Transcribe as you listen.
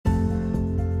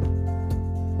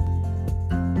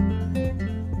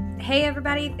Hey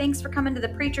everybody, thanks for coming to the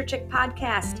Preacher Chick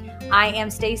podcast. I am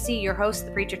Stacy, your host,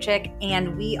 the Preacher Chick,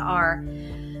 and we are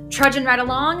trudging right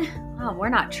along. Oh, we're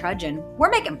not trudging. We're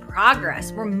making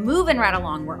progress. We're moving right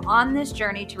along. We're on this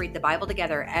journey to read the Bible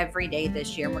together every day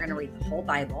this year. We're going to read the whole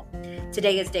Bible.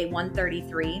 Today is day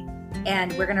 133,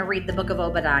 and we're going to read the book of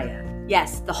Obadiah.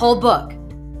 Yes, the whole book,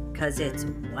 because it's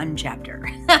one chapter.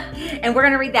 And we're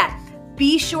going to read that.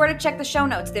 Be sure to check the show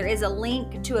notes. There is a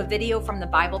link to a video from the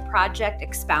Bible Project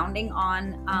expounding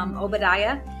on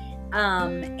Obadiah.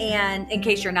 And in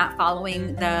case you're not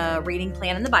following the reading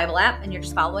plan in the Bible app and you're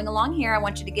just following along here, I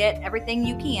want you to get everything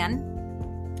you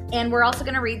can. And we're also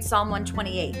going to read Psalm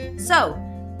 128. So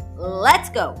let's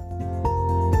go.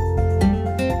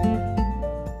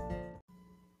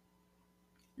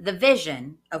 The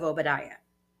vision of Obadiah.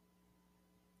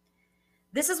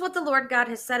 This is what the Lord God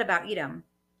has said about Edom.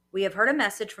 We have heard a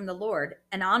message from the Lord.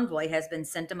 An envoy has been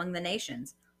sent among the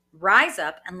nations. Rise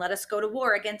up and let us go to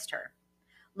war against her.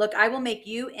 Look, I will make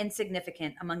you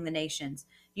insignificant among the nations.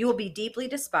 You will be deeply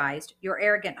despised. Your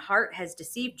arrogant heart has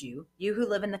deceived you, you who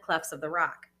live in the clefts of the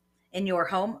rock. In your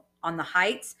home on the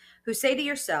heights, who say to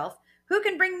yourself, who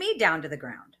can bring me down to the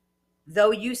ground?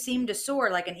 Though you seem to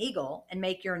soar like an eagle and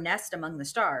make your nest among the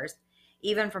stars,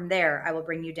 even from there I will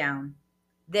bring you down.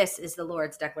 This is the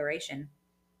Lord's declaration.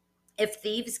 If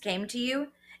thieves came to you,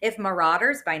 if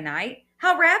marauders by night,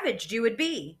 how ravaged you would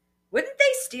be. Wouldn't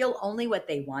they steal only what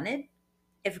they wanted?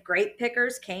 If grape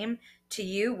pickers came to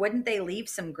you, wouldn't they leave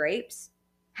some grapes?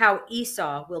 How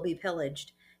Esau will be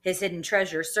pillaged, his hidden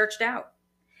treasure searched out.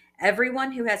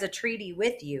 Everyone who has a treaty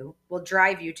with you will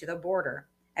drive you to the border.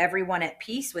 Everyone at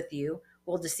peace with you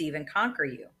will deceive and conquer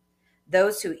you.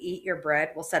 Those who eat your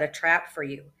bread will set a trap for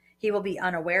you. He will be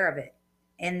unaware of it.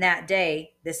 In that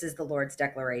day, this is the Lord's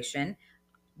declaration,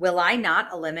 will I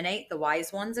not eliminate the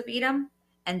wise ones of Edom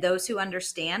and those who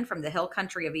understand from the hill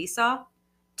country of Esau?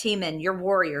 Teman, your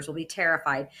warriors will be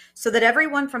terrified, so that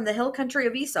everyone from the hill country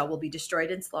of Esau will be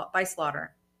destroyed by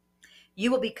slaughter.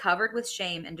 You will be covered with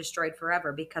shame and destroyed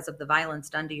forever because of the violence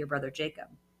done to your brother Jacob.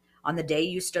 On the day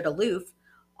you stood aloof,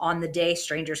 on the day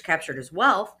strangers captured his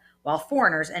wealth, while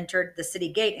foreigners entered the city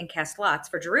gate and cast lots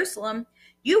for Jerusalem,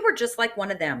 you were just like one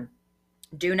of them.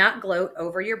 Do not gloat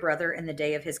over your brother in the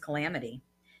day of his calamity.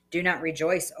 Do not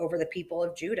rejoice over the people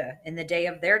of Judah in the day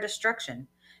of their destruction.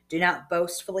 Do not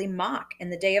boastfully mock in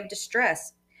the day of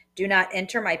distress. Do not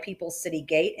enter my people's city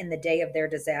gate in the day of their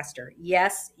disaster.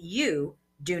 Yes, you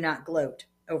do not gloat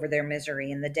over their misery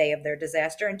in the day of their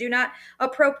disaster, and do not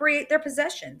appropriate their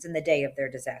possessions in the day of their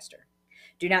disaster.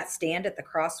 Do not stand at the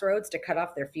crossroads to cut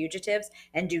off their fugitives,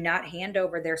 and do not hand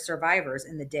over their survivors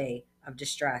in the day of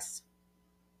distress.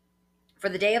 For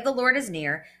the day of the Lord is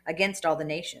near against all the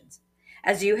nations.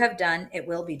 As you have done, it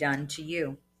will be done to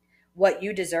you. What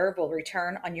you deserve will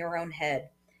return on your own head.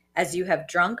 As you have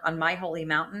drunk on my holy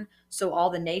mountain, so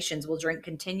all the nations will drink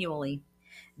continually.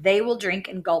 They will drink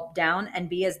and gulp down and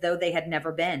be as though they had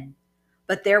never been.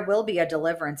 But there will be a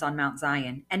deliverance on Mount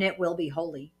Zion, and it will be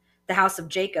holy. The house of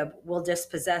Jacob will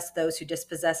dispossess those who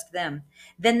dispossessed them.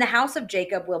 Then the house of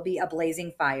Jacob will be a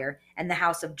blazing fire, and the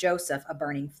house of Joseph a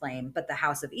burning flame, but the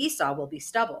house of Esau will be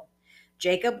stubble.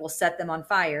 Jacob will set them on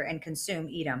fire and consume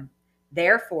Edom.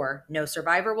 Therefore, no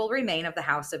survivor will remain of the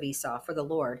house of Esau, for the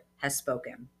Lord has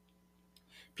spoken.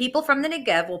 People from the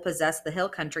Negev will possess the hill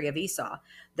country of Esau.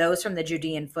 Those from the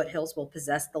Judean foothills will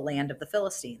possess the land of the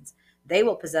Philistines. They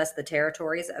will possess the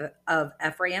territories of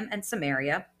Ephraim and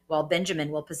Samaria, while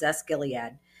Benjamin will possess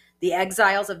Gilead. The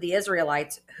exiles of the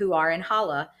Israelites who are in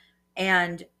Hala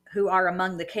and who are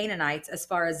among the Canaanites as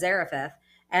far as Zarephath,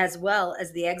 as well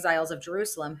as the exiles of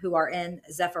Jerusalem who are in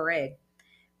Zepharad,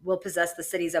 will possess the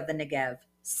cities of the Negev.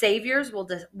 Saviors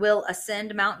will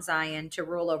ascend Mount Zion to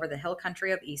rule over the hill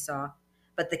country of Esau,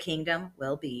 but the kingdom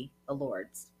will be the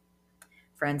Lord's.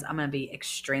 Friends, I'm going to be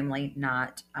extremely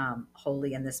not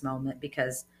holy in this moment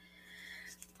because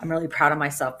I'm really proud of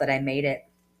myself that I made it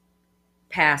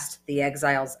past the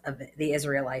exiles of the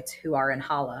Israelites who are in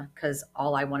Hala, because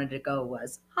all I wanted to go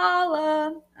was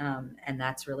Hala. And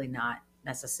that's really not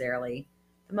necessarily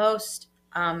the most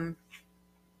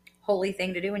holy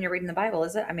thing to do when you're reading the Bible,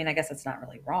 is it? I mean, I guess it's not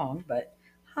really wrong, but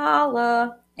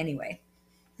Hala. Anyway.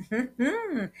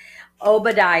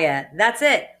 Obadiah. That's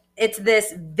it. It's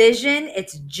this vision.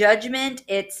 It's judgment.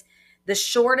 It's the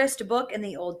shortest book in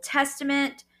the Old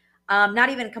Testament. Not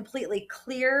even completely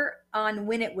clear on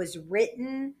when it was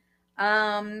written.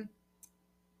 But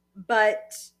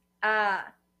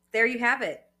there you have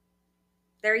it.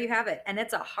 There you have it. And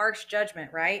it's a harsh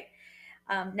judgment, right?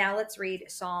 Now let's read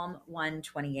Psalm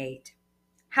 128.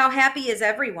 How happy is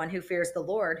everyone who fears the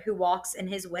Lord, who walks in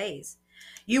his ways.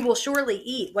 You will surely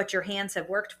eat what your hands have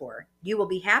worked for. You will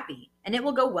be happy, and it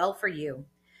will go well for you.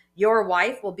 Your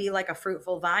wife will be like a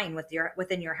fruitful vine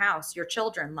within your house, your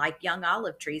children like young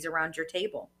olive trees around your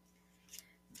table.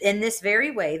 In this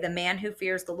very way, the man who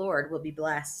fears the Lord will be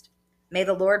blessed. May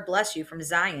the Lord bless you from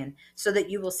Zion, so that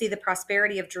you will see the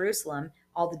prosperity of Jerusalem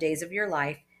all the days of your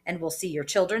life, and will see your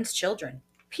children's children.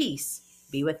 Peace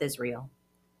be with Israel.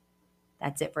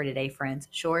 That's it for today, friends.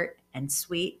 Short and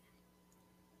sweet,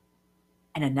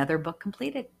 and another book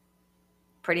completed.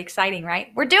 Pretty exciting, right?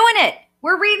 We're doing it.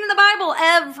 We're reading the Bible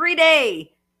every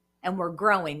day, and we're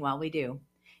growing while we do.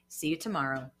 See you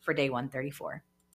tomorrow for day 134.